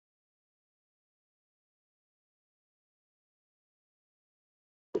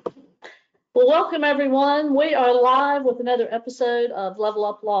Well, welcome everyone. We are live with another episode of Level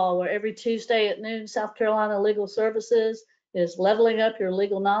Up Law, where every Tuesday at noon, South Carolina Legal Services is leveling up your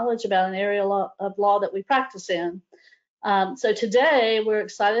legal knowledge about an area of law that we practice in. So today we're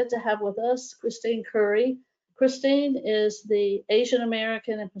excited to have with us Christine Curry. Christine is the Asian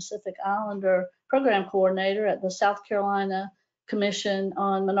American and Pacific Islander Program Coordinator at the South Carolina Commission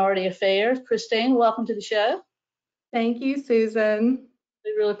on Minority Affairs. Christine, welcome to the show. Thank you, Susan.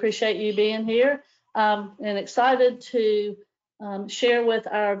 We really appreciate you being here and excited to share with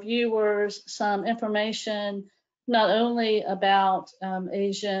our viewers some information not only about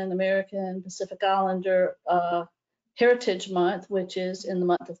Asian American Pacific Islander Heritage Month, which is in the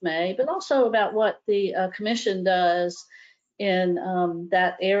month of May, but also about what the Commission does in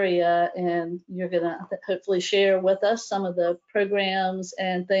that area. And you're going to hopefully share with us some of the programs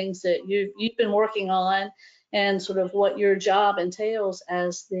and things that you've been working on and sort of what your job entails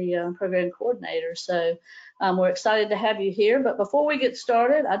as the program coordinator. So we're excited to have you here. But before we get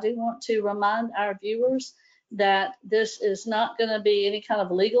started, I do want to remind our viewers that this is not going to be any kind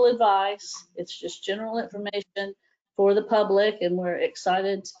of legal advice. It's just general information for the public, and we're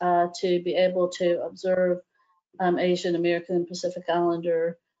excited to be able to observe Asian American and Pacific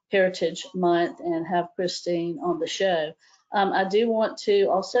Islander Heritage Month and have Christine on the show. I do want to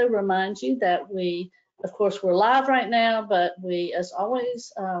also remind you that of course, we're live right now, but we, as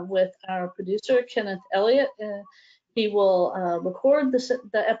always, with our producer, Kenneth Elliott, he will record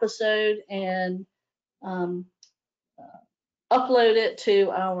the episode and upload it to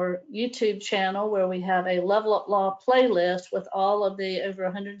our YouTube channel, where we have a Level Up Law playlist with all of the over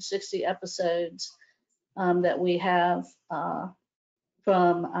 160 episodes that we have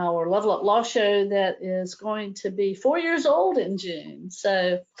from our Level Up Law show that is going to be 4 years old in June.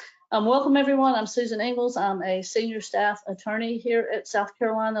 So welcome everyone. I'm Susan Ingalls. I'm a senior staff attorney here at South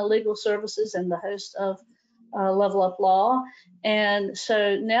Carolina Legal Services and the host of Level Up Law. And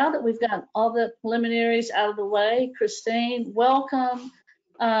so now that we've got all the preliminaries out of the way, Christine, welcome.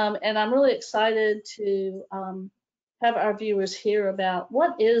 And I'm really excited to have our viewers hear about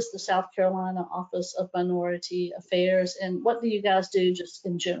what is the South Carolina Office of Minority Affairs and what do you guys do just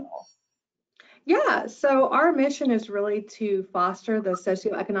in general? Yeah, so our mission is really to foster the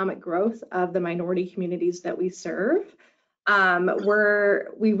socioeconomic growth of the minority communities that we serve.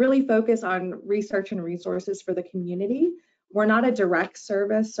 We really focus on research and resources for the community. We're not a direct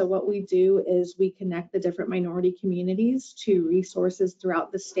service, so what we do is we connect the different minority communities to resources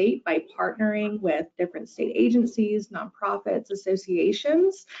throughout the state by partnering with different state agencies, nonprofits,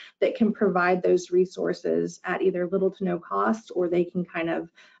 associations that can provide those resources at either little to no cost, or they can kind of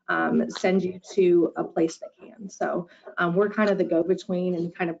send you to a place that can. So we're kind of the go-between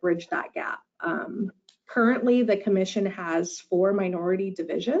and kind of bridge that gap. Currently, the Commission has 4 minority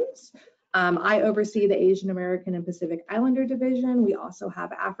divisions. I oversee the Asian American and Pacific Islander division. We also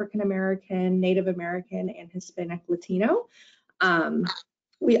have African American, Native American, and Hispanic Latino.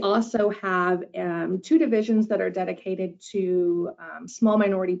 We also have 2 divisions that are dedicated to small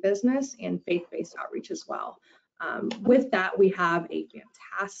minority business and faith-based outreach as well. With that, we have a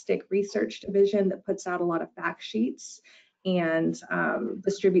fantastic research division that puts out a lot of fact sheets and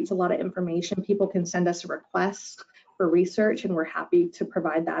distributes a lot of information. People can send us a request for research, and we're happy to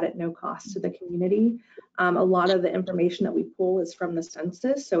provide that at no cost to the community. A lot of the information that we pull is from the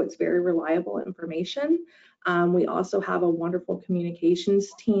census, so it's very reliable information. We also have a wonderful communications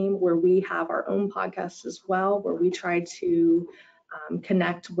team where we have our own podcasts as well, where we try to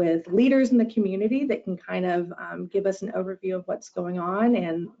connect with leaders in the community that can kind of give us an overview of what's going on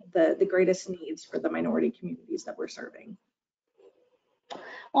and the greatest needs for the minority communities that we're serving.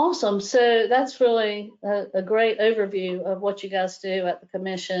 Awesome. So that's really a great overview of what you guys do at the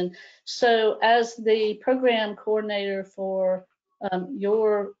Commission. So as the program coordinator for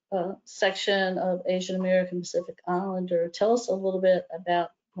your section of Asian American Pacific Islander, tell us a little bit about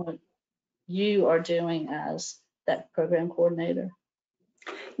what you are doing as that program coordinator.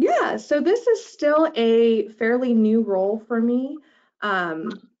 Yeah, so this is still a fairly new role for me.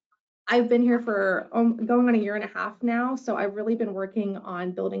 I've been here for going on 1.5 years now, so I've really been working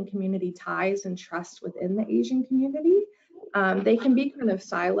on building community ties and trust within the Asian community. They can be kind of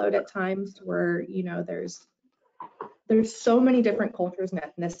siloed at times where, you know, there's so many different cultures and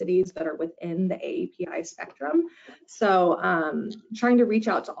ethnicities that are within the AAPI spectrum. So trying to reach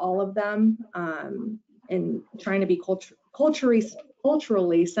out to all of them and trying to be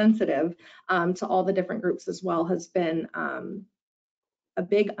culturally sensitive to all the different groups as well has been a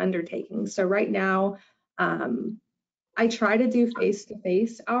big undertaking. So right now, I try to do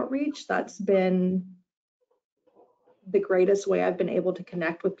face-to-face outreach. That's been the greatest way I've been able to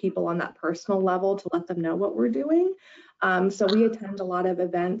connect with people on that personal level to let them know what we're doing. So we attend a lot of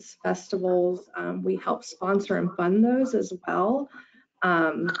events, festivals. We help sponsor and fund those as well.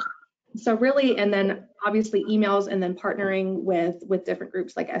 So really, and then obviously emails, and then partnering with different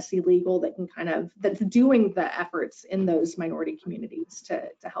groups like SC Legal that can that's doing the efforts in those minority communities to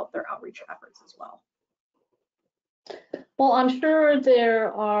help their outreach efforts as well. Well, I'm sure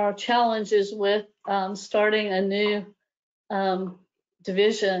there are challenges with starting a new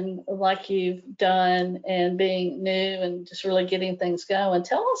division like you've done and being new and just really getting things going.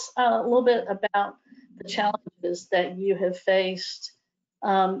 Tell us a little bit about the challenges that you have faced,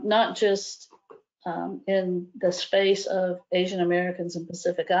 not just in the space of Asian Americans and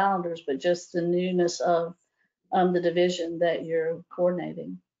Pacific Islanders, but just the newness of the division that you're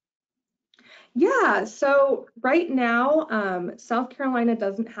coordinating. Yeah, so right now, South Carolina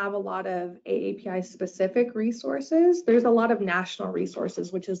doesn't have a lot of AAPI specific resources. There's a lot of national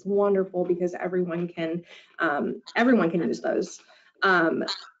resources, which is wonderful because everyone can use those.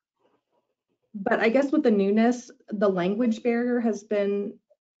 But I guess with the newness, the language barrier has been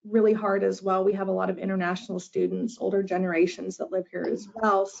really hard as well. We have a lot of international students, older generations that live here as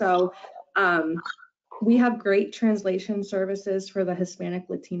well. So we have great translation services for the Hispanic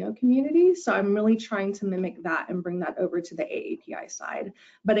Latino community. So I'm really trying to mimic that and bring that over to the AAPI side.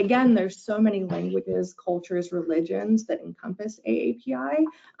 But again, there's so many languages, cultures, religions that encompass AAPI.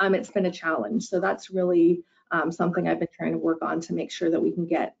 It's been a challenge. So that's really something I've been trying to work on to make sure that we can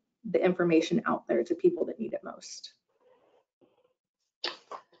get the information out there to people that need it most.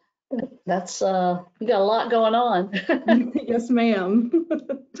 That's you got a lot going on. Yes, ma'am.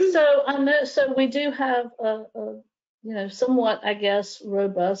 So I know. So we do have a somewhat, I guess,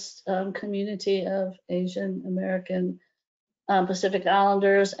 robust community of Asian American Pacific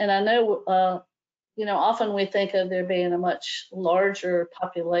Islanders, and I know often we think of there being a much larger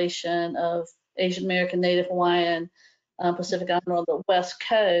population of Asian American, Native Hawaiian, Pacific Islander on the West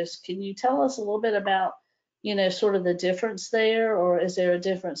Coast. Can you tell us a little bit about sort of the difference there, or is there a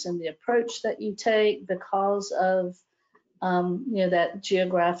difference in the approach that you take because of that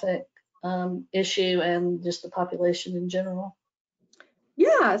geographic issue and just the population in general?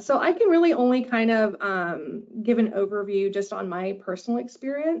 Yeah, so I can really only kind of give an overview just on my personal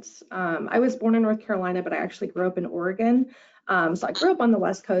experience. I was born in North Carolina, but I actually grew up in Oregon. So I grew up on the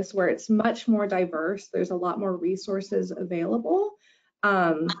West Coast where it's much more diverse. There's a lot more resources available.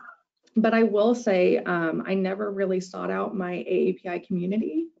 But I will say I never really sought out my AAPI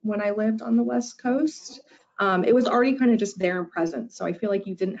community when I lived on the West Coast. It was already kind of just there and present. So I feel like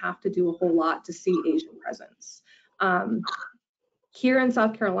you didn't have to do a whole lot to see Asian presence. Here in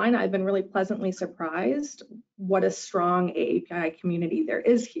South Carolina, I've been really pleasantly surprised what a strong AAPI community there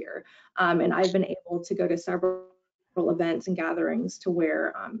is here. And I've been able to go to several events and gatherings to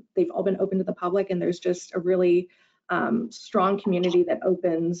where they've all been open to the public, and there's just a really strong community that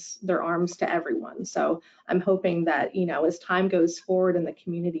opens their arms to everyone. So I'm hoping that, as time goes forward and the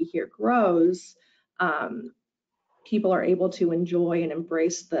community here grows, people are able to enjoy and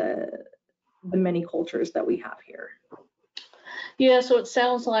embrace the many cultures that we have here. Yeah, so it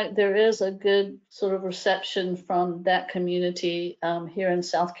sounds like there is a good sort of reception from that community here in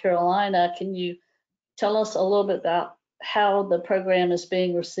South Carolina. Can you tell us a little bit about how the program is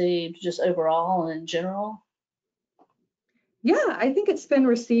being received just overall and in general? Yeah, I think it's been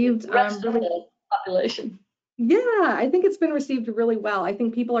received really population. Yeah, I think it's been received really well. I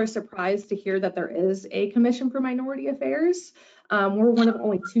think people are surprised to hear that there is a Commission for Minority Affairs. We're one of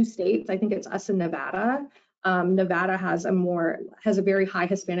only 2 states. I think it's us and Nevada. Nevada has a very high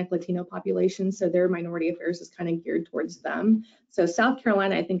Hispanic Latino population, so their minority affairs is kind of geared towards them. So South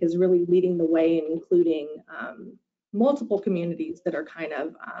Carolina, I think, is really leading the way in including multiple communities that are kind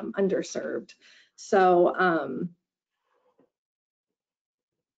of underserved. So,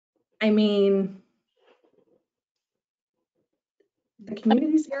 I mean, the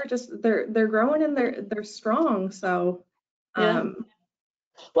communities here they're growing and they're strong. So,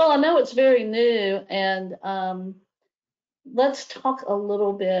 well, I know it's very new, and let's talk a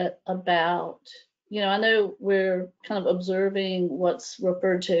little bit about, I know we're kind of observing what's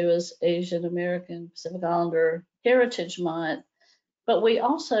referred to as Asian American Pacific Islander Heritage Month, but we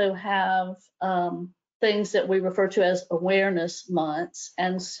also have things that we refer to as awareness months.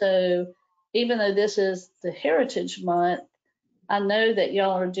 And so even though this is the Heritage Month, I know that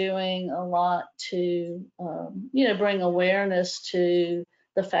y'all are doing a lot to, bring awareness to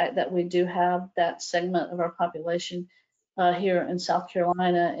the fact that we do have that segment of our population here in South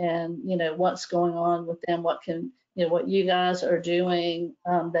Carolina, and what's going on with them, what you guys are doing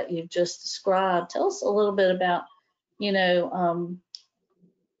that you've just described. Tell us a little bit about you know,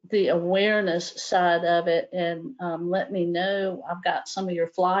 the awareness side of it, and let me know. I've got some of your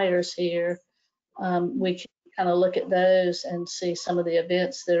flyers here. We can kind of look at those and see some of the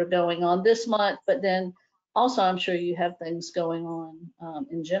events that are going on this month, but then also I'm sure you have things going on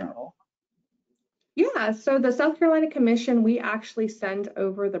in general. Yeah, so the South Carolina Commission, we actually send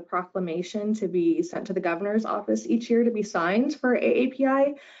over the proclamation to be sent to the governor's office each year to be signed for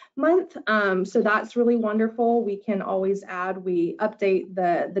AAPI month. So that's really wonderful. We can always add, we update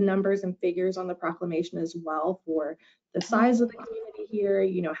the numbers and figures on the proclamation as well for the size of the community here,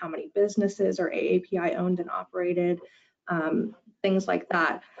 you know, how many businesses are AAPI owned and operated, things like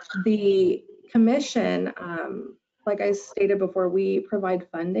that. The commission, like I stated before, we provide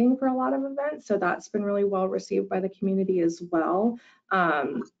funding for a lot of events, so that's been really well received by the community as well.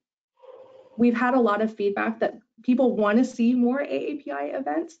 We've had a lot of feedback that people want to see more AAPI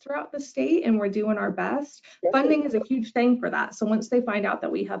events throughout the state, and we're doing our best. Funding is a huge thing for that. So once they find out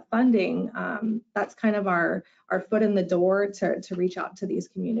that we have funding, that's kind of our foot in the door to reach out to these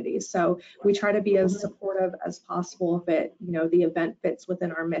communities. So we try to be as supportive as possible if it, you know, the event fits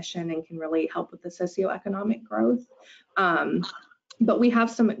within our mission and can really help with the socioeconomic growth. But we have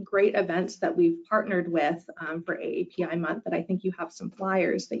some great events that we've partnered with for AAPI month that I think you have some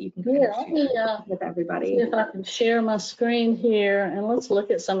flyers that you can kind of share with everybody. See if I can share my screen here, and let's look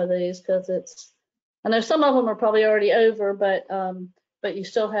at some of these, because it's, I know some of them are probably already over, but you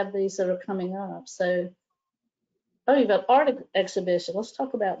still have these that are coming up. So, oh, you've got art exhibition. Let's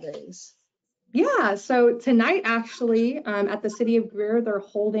talk about these. Yeah, so tonight actually at the City of Greer, they're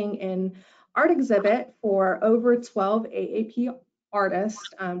holding an art exhibit for over 12 AAP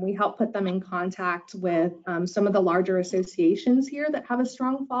artists. We help put them in contact with some of the larger associations here that have a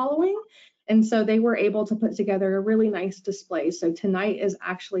strong following. And so they were able to put together a really nice display. So tonight is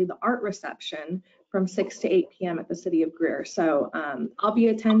actually the art reception from 6 to 8 p.m. at the City of Greer. So I'll be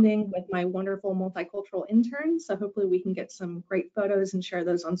attending with my wonderful multicultural interns. So hopefully we can get some great photos and share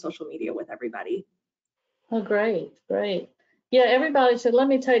those on social media with everybody. Oh, great, great. Yeah, everybody should, let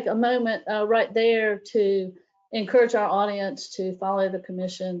me take a moment right there to encourage our audience to follow the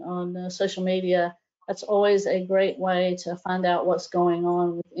commission on social media. That's always a great way to find out what's going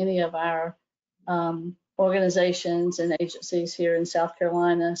on with any of our organizations and agencies here in South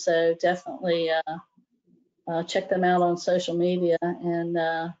Carolina. So definitely check them out on social media. And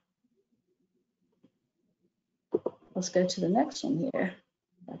let's go to the next one here.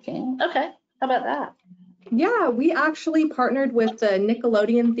 If I can. Okay, how about that? Yeah, we actually partnered with the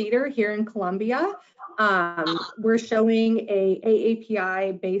Nickelodeon Theater here in Columbia. We're showing a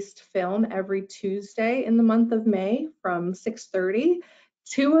AAPI-based film every Tuesday in the month of May from 6:30.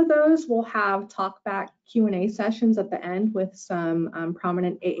 2 of those will have talkback Q&A sessions at the end with some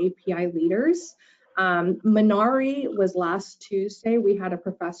prominent AAPI leaders. Minari was last Tuesday. We had a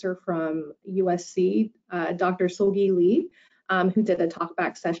professor from USC, Dr. Sulgi Lee, who did a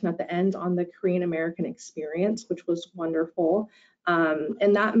talkback session at the end on the Korean American experience, which was wonderful.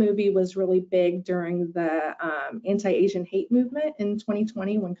 And that movie was really big during the anti-Asian hate movement in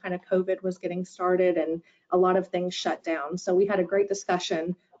 2020 when kind of COVID was getting started and a lot of things shut down. So we had a great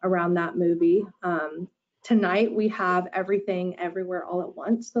discussion around that movie. Tonight we have Everything Everywhere All at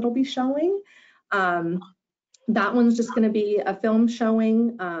Once that'll be showing. That one's just going to be a film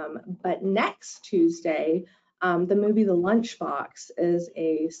showing, but next Tuesday, the movie The Lunchbox is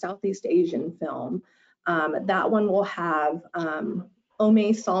a Southeast Asian film. That one will have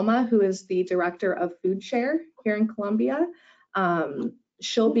Ome Salma, who is the director of Food Share here in Columbia.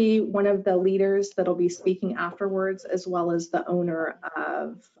 She'll be one of the leaders that'll be speaking afterwards, as well as the owner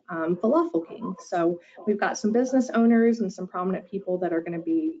of Falafel King. So we've got some business owners and some prominent people that are going to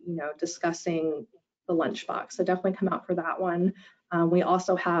be, you know, discussing the Lunchbox. So definitely come out for that one. We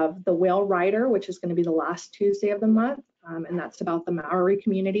also have the Whale Rider, which is going to be the last Tuesday of the month, and that's about the Maori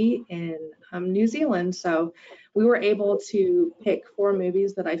community in New Zealand. So we were able to pick 4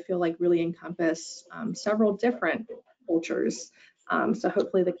 movies that I feel like really encompass several different cultures. So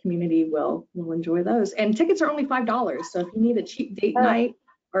hopefully the community will enjoy those. And tickets are only $5. So if you need a cheap date night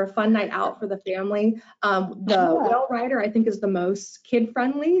or a fun night out for the family, the Whale Rider I think is the most kid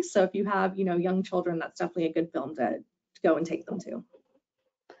friendly. So if you have, you know, young children, that's definitely a good film to go and take them to.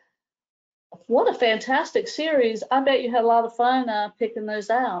 What a fantastic series. I bet you had a lot of fun picking those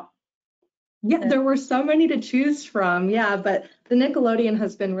out. Yeah, there were so many to choose from. Yeah, but the Nickelodeon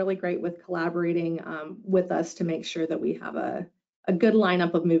has been really great with collaborating with us to make sure that we have a good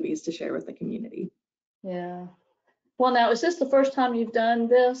lineup of movies to share with the community. Yeah. Well, now, is this the first time you've done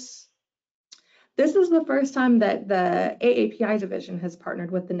this? This is the first time that the AAPI division has partnered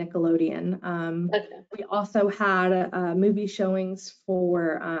with the Nickelodeon. Okay. We also had movie showings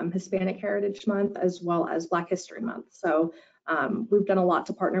for Hispanic Heritage Month as well as Black History Month. So we've done a lot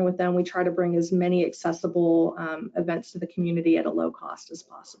to partner with them. We try to bring as many accessible events to the community at a low cost as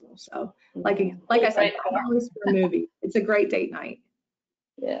possible. So like I said, $5 for a movie. It's a great date night.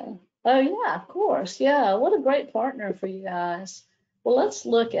 Yeah. Oh yeah, of course. Yeah. What a great partner for you guys. Well, let's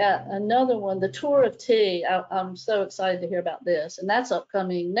look at another one, the Tour of Tea. I'm so excited to hear about this, and that's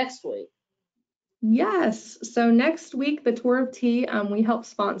upcoming next week. Yes. So next week, the Tour of Tea, we help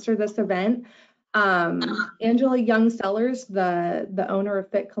sponsor this event. Angela Young Sellers, the owner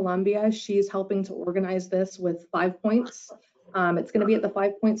of Fit Columbia, she's helping to organize this with 5 Points. It's going to be at the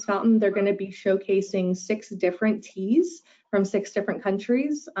 5 Points Fountain. They're going to be showcasing 6 different teas from 6 different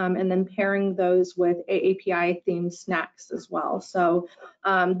countries, and then pairing those with AAPI themed snacks as well. So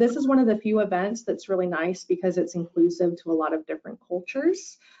this is one of the few events that's really nice because it's inclusive to a lot of different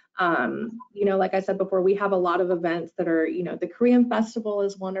cultures. You know, like I said before, we have a lot of events that are, you know, the Korean festival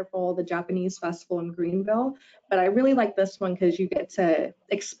is wonderful, the Japanese festival in Greenville, but I really like this one because you get to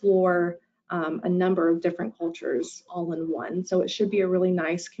explore a number of different cultures all in one. So it should be a really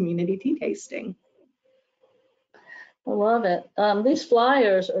nice community tea tasting. I love it. These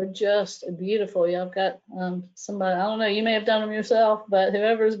flyers are just beautiful. Yeah, I've got somebody, I don't know, you may have done them yourself, but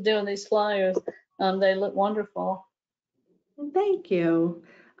whoever's doing these flyers, they look wonderful. Thank you.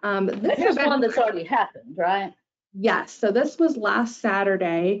 Here's one that's already happened, right? Yes, so this was last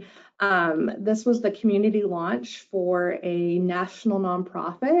Saturday. This was the community launch for a national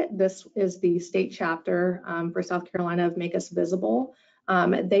nonprofit. This is the state chapter for South Carolina of Make Us Visible.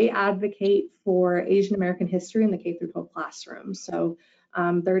 They advocate for Asian American history in the K-12 classroom. So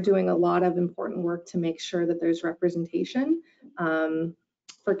they're doing a lot of important work to make sure that there's representation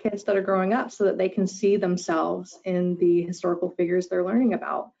for kids that are growing up so that they can see themselves in the historical figures they're learning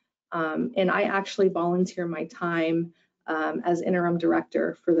about. And I actually volunteer my time as interim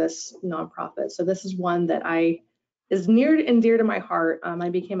director for this nonprofit. So this is one that is near and dear to my heart. I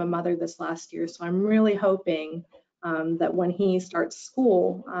became a mother this last year, so I'm really hoping that when he starts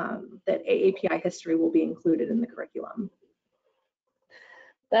school, that AAPI history will be included in the curriculum.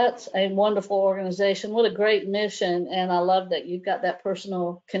 That's a wonderful organization. What a great mission. And I love that you've got that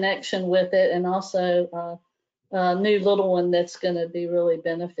personal connection with it, and also a new little one that's going to be really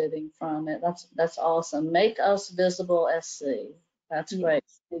benefiting from it. That's awesome. Make Us Visible SC. That's great.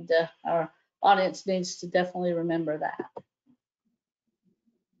 Our audience needs to definitely remember that.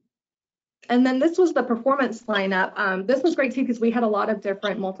 And then this was the performance lineup. This was great too because we had a lot of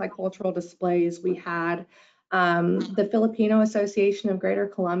different multicultural displays. We had the Filipino Association of Greater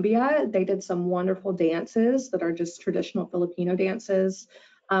Columbia. They did some wonderful dances that are just traditional Filipino dances.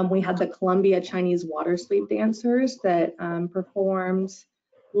 We had the Columbia Chinese water sweep dancers that performed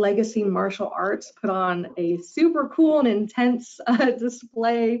legacy martial arts, put on a super cool and intense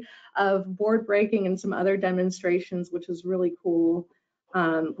display of board breaking and some other demonstrations, which was really cool.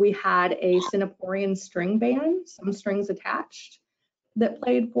 We had a Singaporean string band, some strings attached, that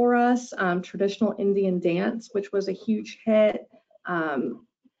played for us, traditional Indian dance, which was a huge hit.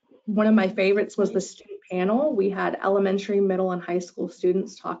 One of my favorites was the student panel. We had elementary, middle, and high school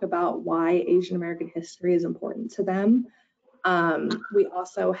students talk about why Asian American history is important to them. We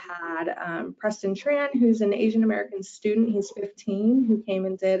also had Preston Tran, who's an Asian American student. He's 15, who came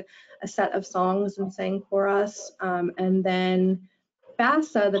and did a set of songs and sang for us. And then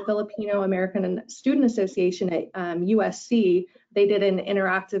FASA, the Filipino American Student Association at USC, they did an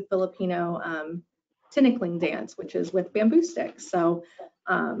interactive Filipino tinikling dance, which is with bamboo sticks. So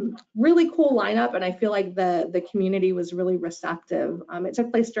really cool lineup, and I feel like the community was really receptive. It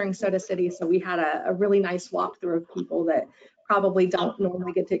took place during Soda City, so we had a really nice walkthrough of people that probably don't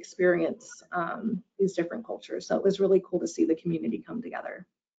normally get to experience these different cultures. So it was really cool to see the community come together.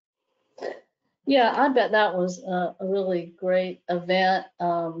 Yeah, I bet that was a really great event.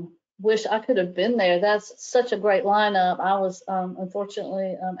 Wish I could have been there. That's such a great lineup. I was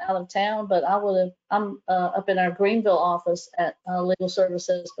unfortunately out of town, but I would have. I'm up in our Greenville office at Legal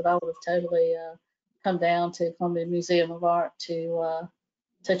Services, but I would have totally come down to Columbia Museum of Art to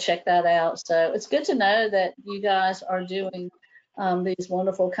check that out. So it's good to know that you guys are doing these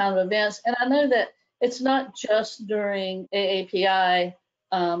wonderful kind of events, and I know that it's not just during AAPI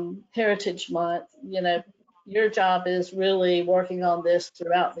Heritage Month. You know, your job is really working on this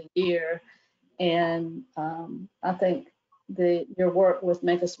throughout the year, and I think your work with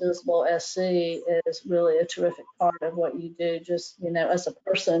Make Us Visible SC is really a terrific part of what you do, just, you know, as a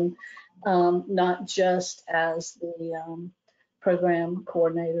person, not just as the program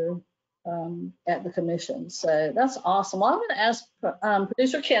coordinator. at the commission. So that's awesome. Well, I'm going to ask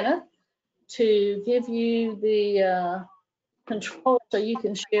Producer Kenneth to give you the control so you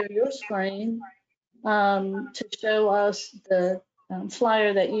can share your screen to show us the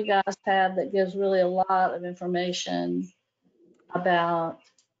flyer that you guys have that gives really a lot of information about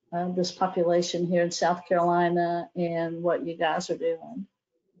this population here in South Carolina and what you guys are doing.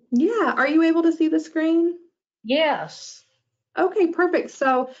 Yeah, are you able to see the screen? Yes. Okay, perfect.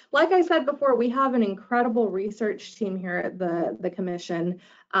 So like I said before, we have an incredible research team here at the commission,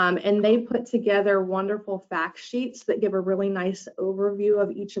 and they put together wonderful fact sheets that give a really nice overview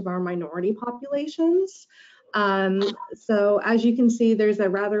of each of our minority populations. So as you can see, there's a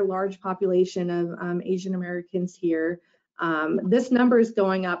rather large population of Asian Americans here. This number is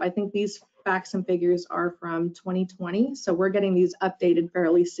going up. I think these facts and figures are from 2020, so we're getting these updated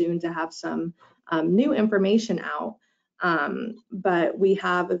fairly soon to have some new information out. But we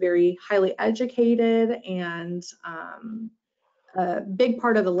have a very highly educated and a big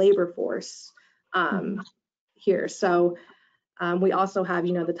part of the labor force here. So we also have,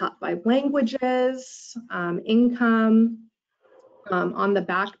 the top 5 languages, income. On the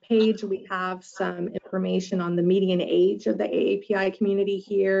back page, we have some information on the median age of the AAPI community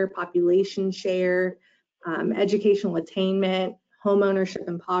here, population share, educational attainment, home ownership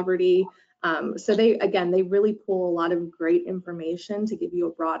and poverty. So they really pull a lot of great information to give you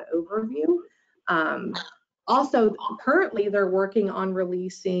a broad overview. Also, currently they're working on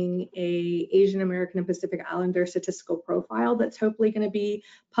releasing a Asian American and Pacific Islander statistical profile that's hopefully going to be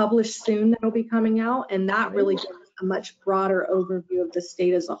published soon. That'll be coming out, and that really gives a much broader overview of the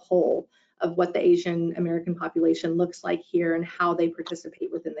state as a whole, of what the Asian American population looks like here and how they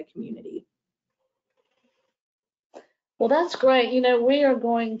participate within the community. Well, that's great. We are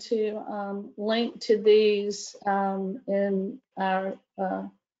going to link to these in our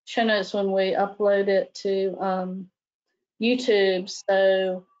show notes when we upload it to YouTube.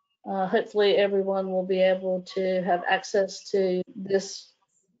 So hopefully everyone will be able to have access to this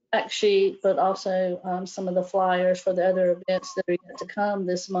fact sheet, but also some of the flyers for the other events that are yet to come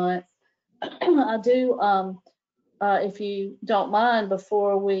this month. I do, if you don't mind,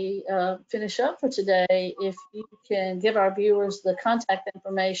 before we finish up for today, if you can give our viewers the contact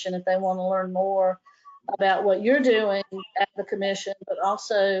information if they want to learn more about what you're doing at the commission, but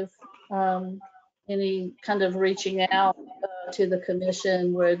also any kind of reaching out to the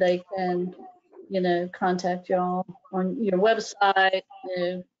commission where they can, contact y'all on your website,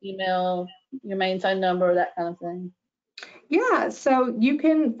 email, your main phone number, that kind of thing. Yeah, so you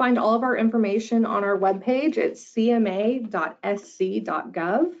can find all of our information on our webpage. It's cma.sc.gov.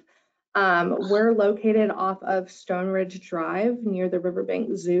 We're located off of Stone Ridge Drive near the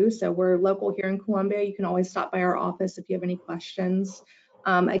Riverbank Zoo. So we're local here in Columbia. You can always stop by our office if you have any questions.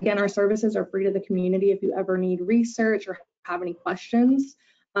 Again, our services are free to the community if you ever need research or have any questions.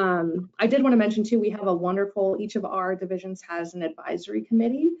 I did want to mention too, we have a wonderful, each of our divisions has an advisory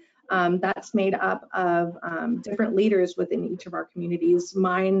committee. That's made up of different leaders within each of our communities.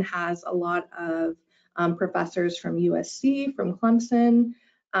 Mine has a lot of professors from USC, from Clemson.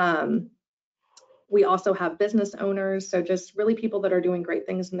 We also have business owners, so just really people that are doing great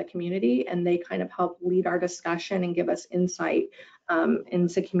things in the community, and they kind of help lead our discussion and give us insight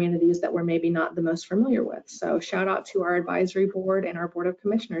into communities that we're maybe not the most familiar with. So shout out to our advisory board and our board of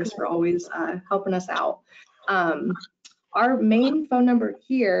commissioners for always helping us out. Our main phone number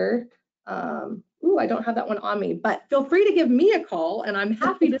here, I don't have that one on me, but feel free to give me a call and I'm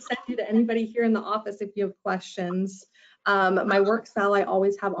happy to send you to anybody here in the office if you have questions. My work cell I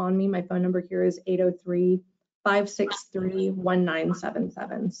always have on me. My phone number here is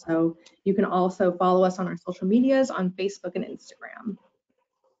 803-563-1977. So you can also follow us on our social medias on Facebook and Instagram.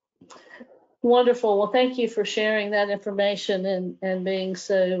 Wonderful. Well, thank you for sharing that information and being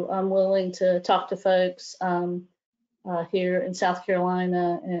so willing to talk to folks here in South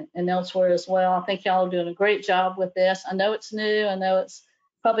Carolina and elsewhere as well. I think y'all are doing a great job with this. I know it's new. I know it's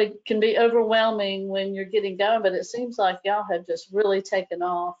probably can be overwhelming when you're getting going, but it seems like y'all have just really taken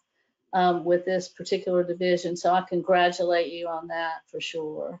off with this particular division. So I congratulate you on that for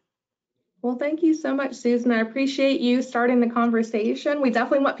sure. Well, thank you so much, Susan. I appreciate you starting the conversation. We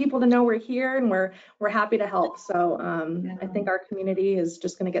definitely want people to know we're here and we're happy to help. So I think our community is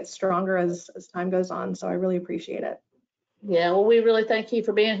just going to get stronger as time goes on. So I really appreciate it. Yeah, well, we really thank you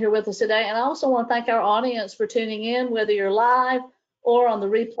for being here with us today. And I also want to thank our audience for tuning in, whether you're live or on the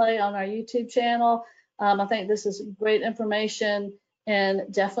replay on our YouTube channel. I think this is great information,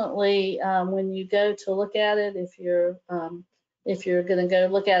 and definitely when you go to look at it, if you're going to go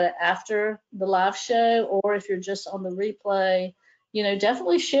look at it after the live show, or if you're just on the replay,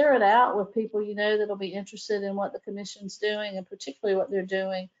 definitely share it out with people that'll be interested in what the commission's doing, and particularly what they're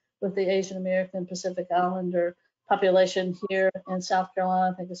doing with the Asian American Pacific Islander population here in South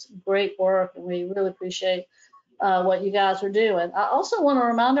Carolina. I think it's great work, and we really appreciate what you guys are doing. I also want to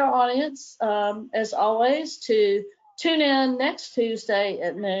remind our audience, as always, to tune in next Tuesday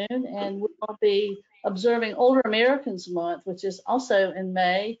at noon, and we'll be observing Older Americans Month, which is also in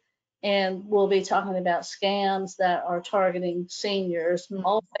May, and we'll be talking about scams that are targeting seniors.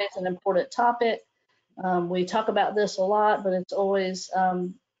 Always an important topic. We talk about this a lot, but it's always,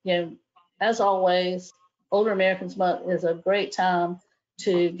 as always, Older Americans Month is a great time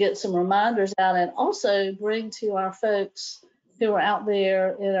to get some reminders out, and also bring to our folks who are out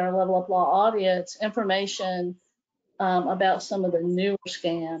there in our Level Up Law audience information about some of the newer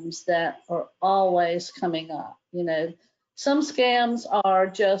scams that are always coming up. Some scams are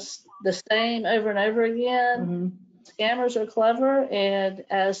just the same over and over again. Scammers are clever, and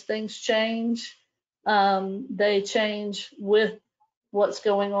as things change, they change with what's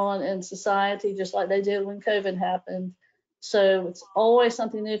going on in society, just like they did when COVID happened. So it's always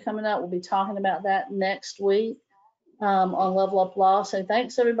something new coming up. We'll be talking about that next week on Level Up Law. So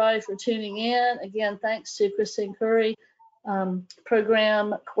thanks everybody for tuning in. Again, thanks to Christine Curry,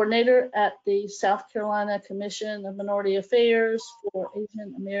 Program Coordinator at the South Carolina Commission of Minority Affairs for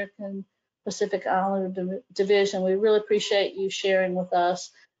Asian American Pacific Islander Division. We really appreciate you sharing with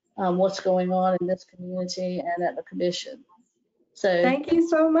us what's going on in this community and at the commission. So thank you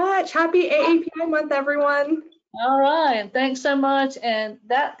so much. Happy AAPI month, everyone. All right. Thanks so much. And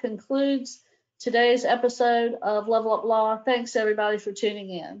that concludes today's episode of Level Up Law. Thanks everybody for tuning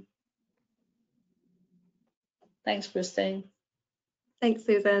in. Thanks, Christine. Thanks,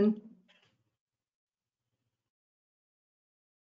 Susan.